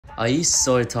Are you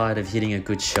so tired of hitting a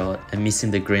good shot and missing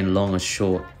the green long or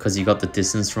short because you got the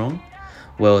distance wrong?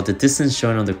 Well, the distance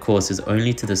shown on the course is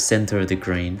only to the center of the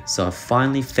green, so I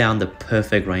finally found the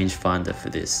perfect rangefinder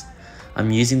for this. I'm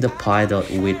using the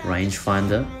Pi.Wit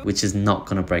rangefinder, which is not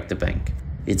going to break the bank.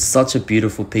 It's such a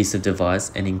beautiful piece of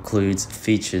device and includes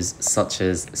features such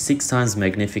as 6x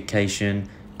magnification,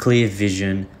 clear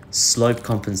vision, slope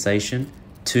compensation,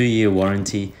 2-year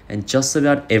warranty, and just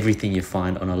about everything you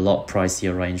find on a lot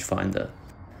pricier rangefinder.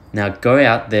 Now go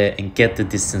out there and get the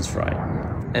distance right.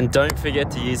 And don't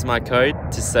forget to use my code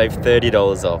to save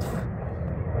 $30 off.